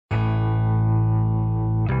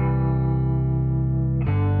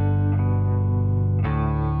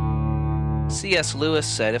C.S. Lewis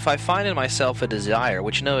said, "If I find in myself a desire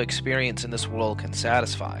which no experience in this world can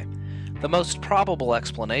satisfy, the most probable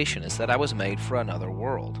explanation is that I was made for another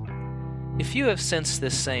world." If you have sensed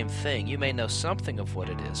this same thing, you may know something of what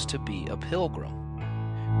it is to be a pilgrim.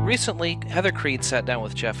 Recently, Heather Creed sat down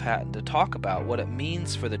with Jeff Hatton to talk about what it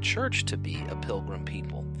means for the church to be a pilgrim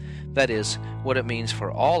people. That is, what it means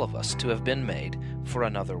for all of us to have been made for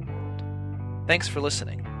another world. Thanks for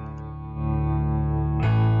listening.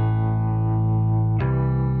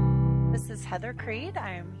 This is Heather Creed.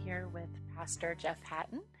 I am here with Pastor Jeff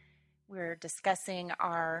Hatton. We're discussing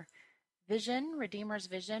our vision, Redeemer's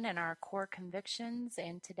vision, and our core convictions,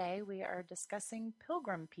 and today we are discussing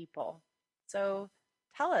pilgrim people. So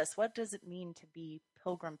tell us, what does it mean to be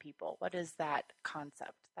pilgrim people? What does that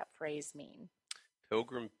concept, that phrase mean?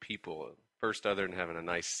 Pilgrim people, first, other than having a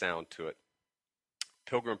nice sound to it,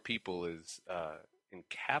 pilgrim people is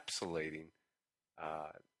encapsulating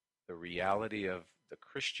the reality of the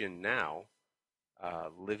Christian now,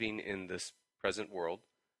 living in this present world,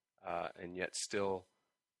 and yet still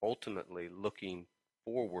ultimately looking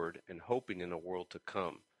forward and hoping in a world to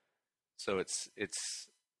come. So it's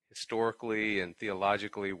historically and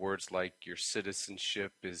theologically words like your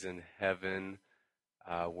citizenship is in heaven.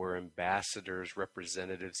 We're ambassadors,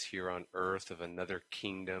 representatives here on earth of another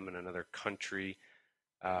kingdom and another country.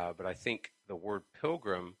 But I think the word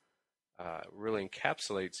pilgrim really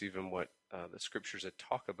encapsulates even what the scriptures that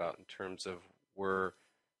talk about in terms of we're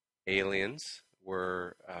aliens,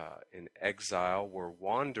 we're in exile, we're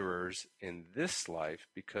wanderers in this life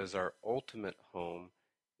because our ultimate home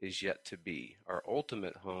is yet to be. Our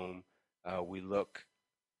ultimate home we look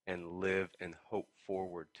and live and hope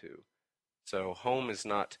forward to. So home is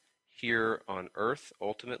not here on earth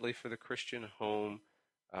ultimately for the Christian. Home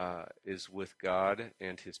is with God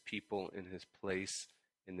and his people in his place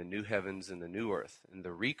in the new heavens and the new earth and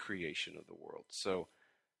the recreation of the world. So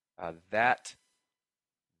that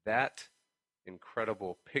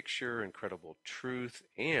incredible picture, incredible truth,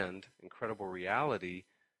 and incredible reality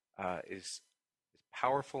is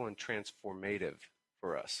powerful and transformative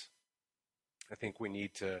for us. I think we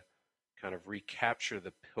need to kind of recapture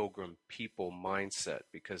the pilgrim people mindset,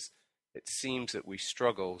 because it seems that we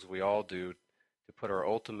struggle, as we all do, to put our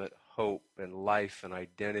ultimate hope and life and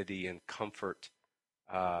identity and comfort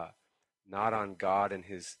not on God and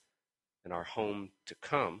our home to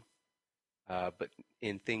come, but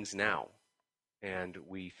in things now. And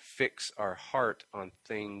we fix our heart on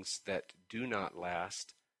things that do not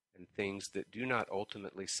last and things that do not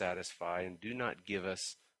ultimately satisfy and do not give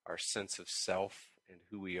us our sense of self and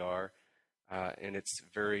who we are. And it's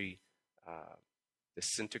very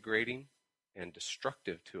disintegrating and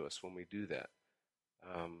destructive to us when we do that.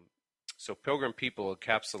 So pilgrim people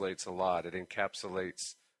encapsulates a lot. It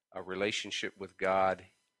encapsulates a relationship with God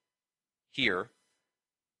here,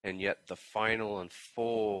 and yet the final and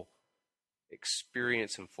full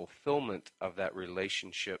experience and fulfillment of that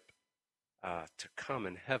relationship to come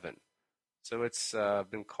in heaven. So it's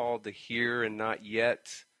been called the here and not yet.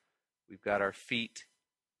 We've got our feet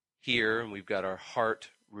here and we've got our heart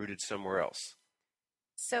rooted somewhere else.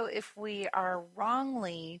 So if we are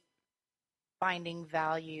wrongly finding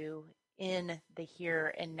value in the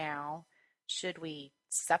here and now, should we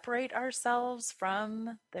separate ourselves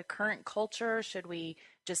from the current culture? Should we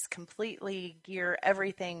just completely gear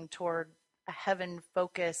everything toward a heaven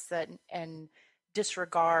focus and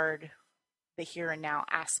disregard the here and now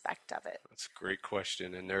aspect of it? That's a great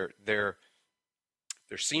question. And there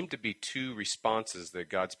seem to be two responses that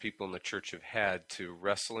God's people in the church have had to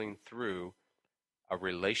wrestling through a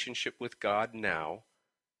relationship with God now,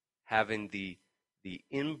 having the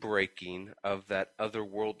inbreaking of that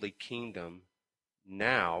otherworldly kingdom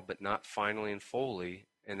now, but not finally and fully.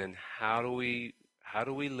 And then how do we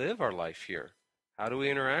live our life here? How do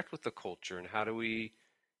we interact with the culture, and how do we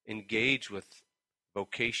engage with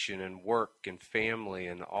vocation and work and family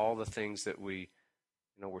and all the things that we're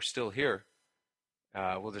still here?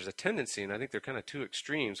 Well, there's a tendency, and I think they're kind of two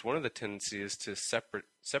extremes. One of the tendencies is to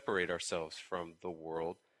separate ourselves from the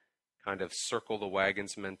world, kind of circle the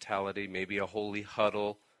wagons mentality, maybe a holy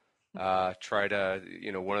huddle. Try to,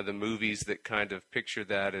 one of the movies that kind of pictured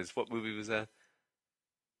that is, what movie was that?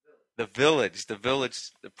 The Village,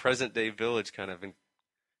 the present day Village kind of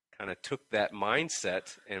took that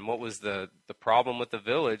mindset. And what was the problem with the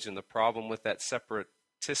Village and the problem with that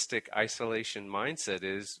separatistic isolation mindset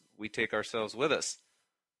is we take ourselves with us.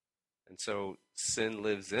 And so sin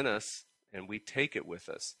lives in us and we take it with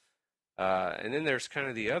us. And then there's kind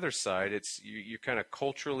of the other side. It's you're kind of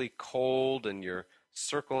culturally cold and you're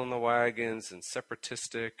circling the wagons and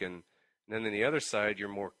separatistic, and then on the other side you're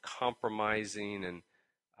more compromising, and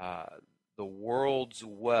the world's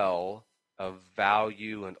well of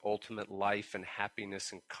value and ultimate life and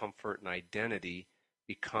happiness and comfort and identity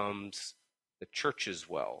becomes the church's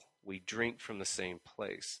well. We drink from the same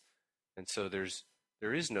place. And so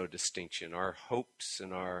there is no distinction. Our hopes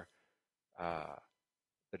and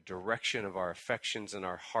the direction of our affections and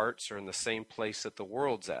our hearts are in the same place that the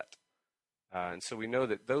world's at. And so we know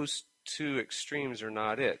that those two extremes are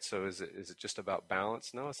not it. So is it just about balance?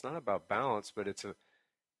 No, it's not about balance, but it's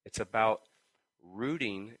about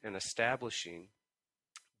rooting and establishing,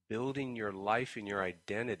 building your life and your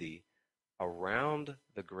identity around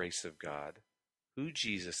the grace of God, who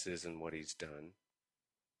Jesus is and what he's done,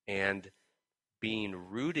 and being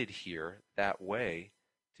rooted here that way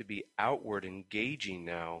to be outward engaging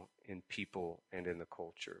now in people and in the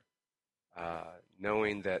culture.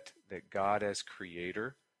 Knowing that God as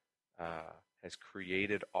creator has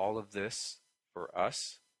created all of this for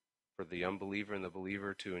us, for the unbeliever and the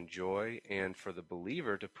believer to enjoy, and for the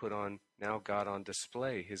believer to put on now God on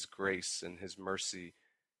display, his grace and his mercy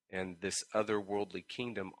and this otherworldly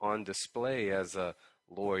kingdom on display as a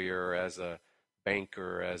lawyer, as a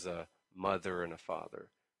banker, as a mother and a father.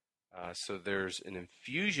 So there's an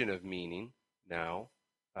infusion of meaning now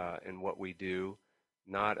in what we do,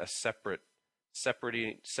 not a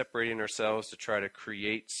separating ourselves to try to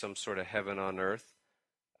create some sort of heaven on earth,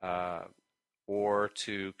 or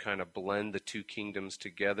to kind of blend the two kingdoms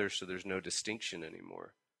together so there's no distinction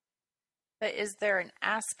anymore. But is there an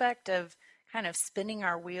aspect of kind of spinning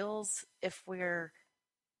our wheels if we're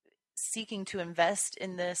seeking to invest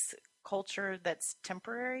in this culture that's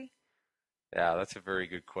temporary? Yeah, that's a very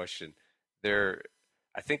good question.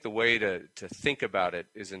 I think the way to think about it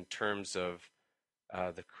is in terms of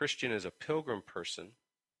the Christian as a pilgrim person,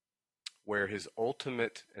 where his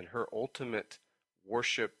ultimate and her ultimate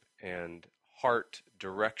worship and heart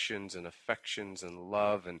directions and affections and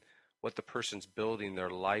love and what the person's building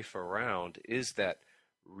their life around is that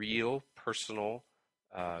real, personal,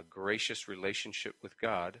 gracious relationship with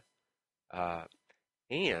God,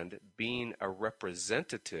 and being a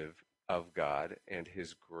representative of God and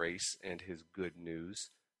his grace and his good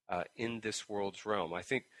news in this world's realm. I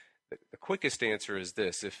think the quickest answer is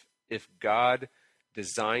this: if God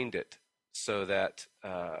designed it so that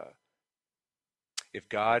if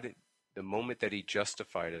God, the moment that he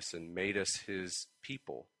justified us and made us his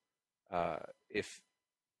people, if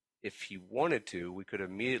he wanted to, we could have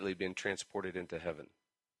immediately been transported into heaven.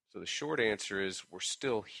 So the short answer is we're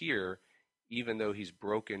still here, even though he's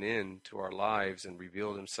broken into our lives and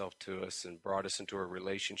revealed himself to us and brought us into a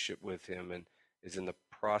relationship with him and is in the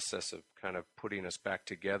process of kind of putting us back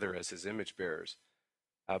together as his image bearers.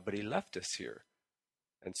 But he left us here.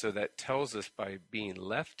 And so that tells us by being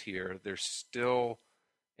left here, there's still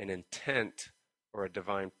an intent or a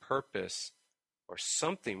divine purpose or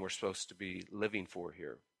something we're supposed to be living for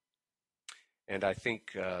here. And I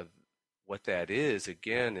think what that is,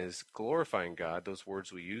 again, is glorifying God, those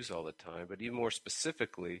words we use all the time, but even more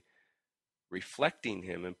specifically, reflecting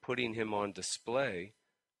him and putting him on display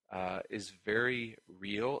is very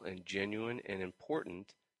real and genuine and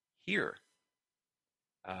important here.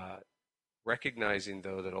 Recognizing,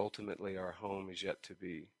 though, that ultimately our home is yet to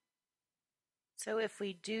be. So if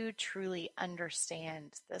we do truly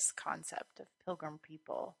understand this concept of pilgrim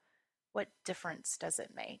people, what difference does it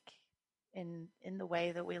make in the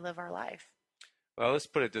way that we live our life? Well, let's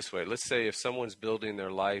put it this way. Let's say if someone's building their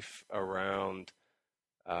life around,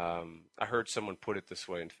 I heard someone put it this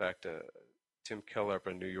way. In fact, Tim Keller up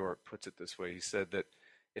in New York puts it this way. He said that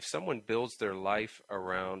if someone builds their life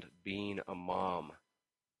around being a mom,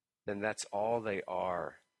 then that's all they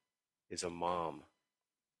are, is a mom.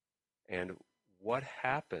 And what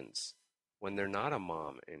happens when they're not a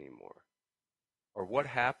mom anymore? Or what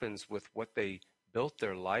happens with what they built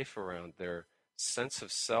their life around, their sense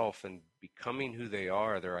of self and becoming who they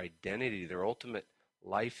are, their identity, their ultimate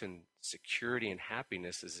life and security and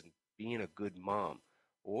happiness is in being a good mom?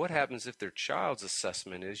 Well, what happens if their child's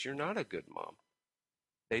assessment is you're not a good mom?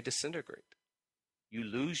 They disintegrate. You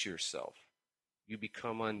lose yourself. You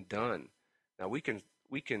become undone. Now we can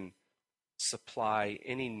supply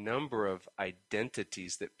any number of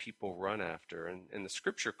identities that people run after, and the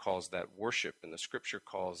scripture calls that worship, and the scripture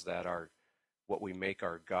calls that what we make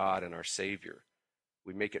our God and our Savior.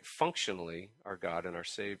 We make it functionally our God and our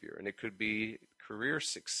Savior. And it could be career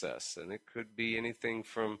success, and it could be anything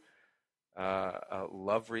from a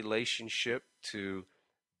love relationship to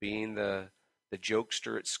being the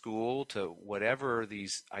jokester at school to whatever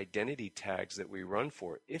these identity tags that we run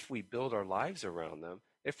for. If we build our lives around them,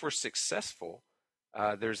 if we're successful,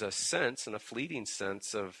 there's a sense and a fleeting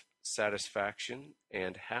sense of satisfaction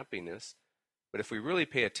and happiness. But if we really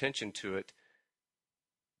pay attention to it,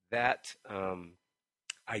 that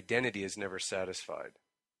identity is never satisfied.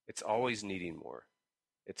 It's always needing more.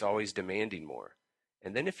 It's always demanding more.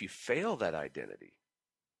 And then if you fail that identity,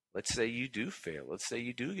 let's say you do fail. Let's say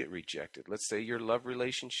you do get rejected. Let's say your love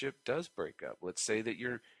relationship does break up. Let's say that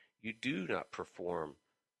you do not perform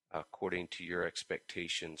according to your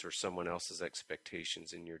expectations or someone else's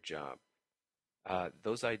expectations in your job.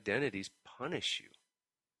 Those identities punish you.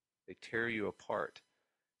 They tear you apart.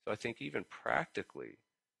 So I think even practically,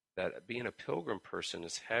 that being a pilgrim person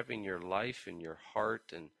is having your life and your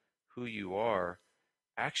heart and who you are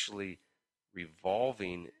actually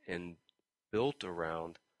revolving and built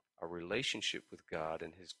around a relationship with God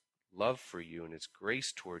and His love for you and His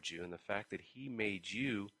grace towards you and the fact that He made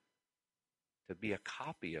you to be a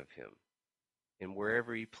copy of Him in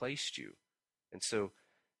wherever He placed you. And so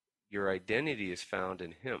your identity is found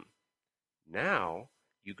in Him. Now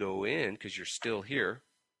you go in, because you're still here,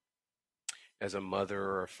 as a mother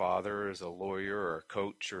or a father, as a lawyer or a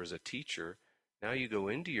coach or as a teacher. Now you go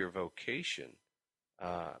into your vocation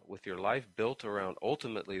with your life built around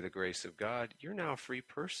ultimately the grace of God. You're now a free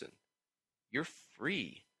person. You're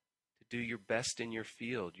free to do your best in your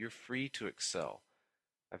field. You're free to excel.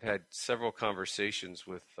 I've had several conversations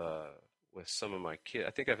with some of my kids.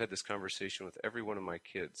 I think I've had this conversation with every one of my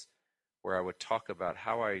kids where I would talk about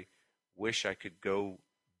how I wish I could go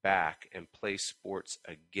back and play sports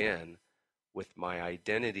again with my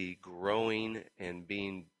identity growing and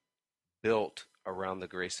being built around the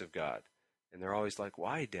grace of God. And they're always like,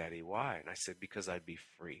 "Why, Daddy, why?" And I said, because I'd be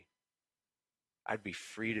free. I'd be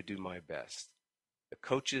free to do my best. The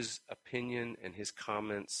coach's opinion and his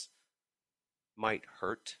comments might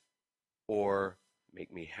hurt or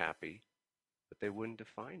make me happy, but they wouldn't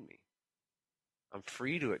define me. I'm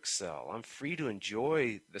free to excel. I'm free to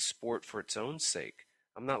enjoy the sport for its own sake.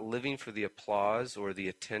 I'm not living for the applause or the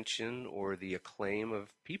attention or the acclaim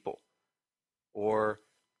of people or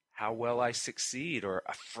how well I succeed or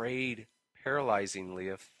afraid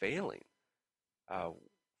paralyzingly of failing.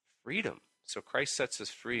 Freedom. So Christ sets us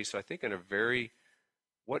free. So I think in a very,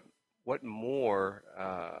 what more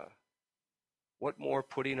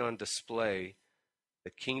putting on display the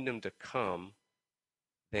kingdom to come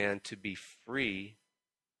than to be free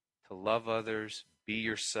to love others, be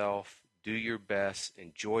yourself, do your best,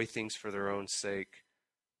 enjoy things for their own sake,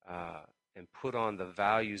 and put on the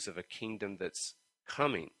values of a kingdom that's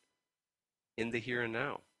coming in the here and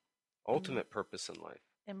now. Ultimate purpose in life.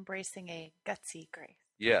 Embracing a gutsy grace.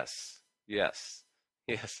 Yes.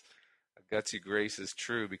 A gutsy grace is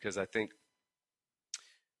true, because I think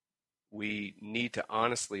we need to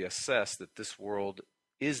honestly assess that this world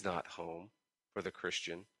is not home for the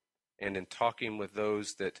Christian. And in talking with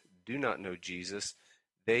those that do not know Jesus,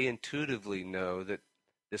 they intuitively know that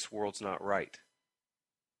this world's not right.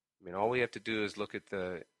 I mean, all we have to do is look at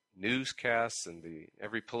the newscasts and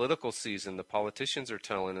every political season. The politicians are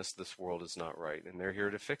telling us this world is not right, and they're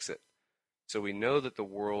here to fix it. So we know that the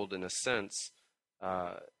world, in a sense,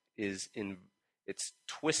 it's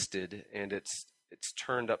twisted and it's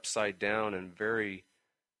turned upside down in very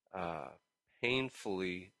painful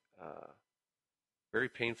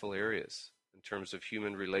areas in terms of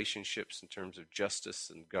human relationships, in terms of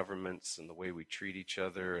justice and governments and the way we treat each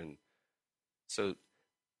other. And so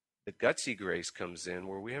the gutsy grace comes in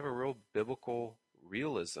where we have a real biblical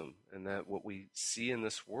realism, and that what we see in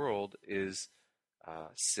this world is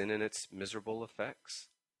sin and its miserable effects.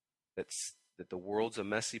 That the world's a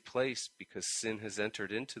messy place because sin has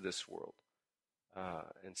entered into this world.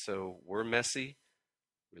 And so we're messy,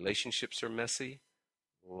 relationships are messy,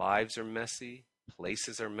 lives are messy,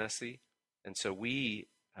 places are messy. And so we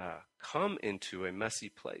come into a messy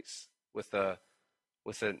place with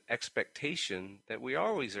an expectation that we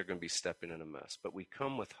always are going to be stepping in a mess. But we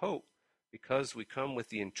come with hope because we come with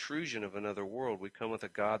the intrusion of another world. We come with a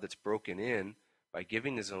God that's broken in by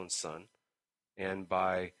giving His own Son and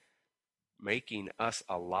by making us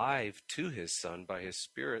alive to His Son by His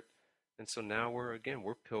Spirit. And so now we're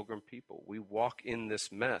pilgrim people. We walk in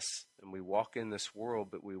this mess and we walk in this world,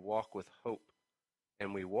 but we walk with hope.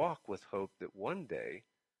 And we walk with hope that one day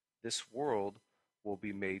this world will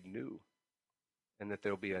be made new, and that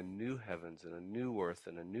there'll be a new heavens and a new earth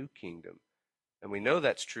and a new kingdom. And we know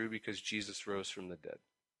that's true because Jesus rose from the dead.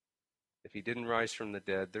 If He didn't rise from the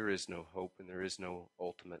dead, there is no hope and there is no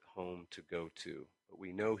ultimate home to go to. But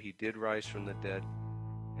we know He did rise from the dead,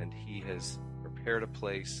 and He has prepared a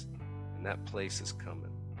place, and that place is coming,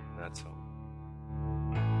 and that's home.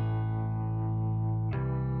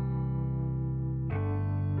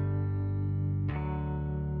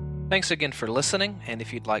 Thanks again for listening, and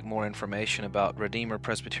if you'd like more information about Redeemer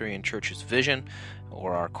Presbyterian Church's vision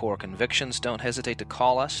or our core convictions, don't hesitate to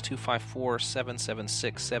call us,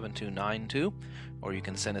 254-776-7292, or you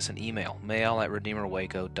can send us an email,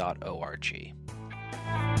 mail@redeemerwaco.org.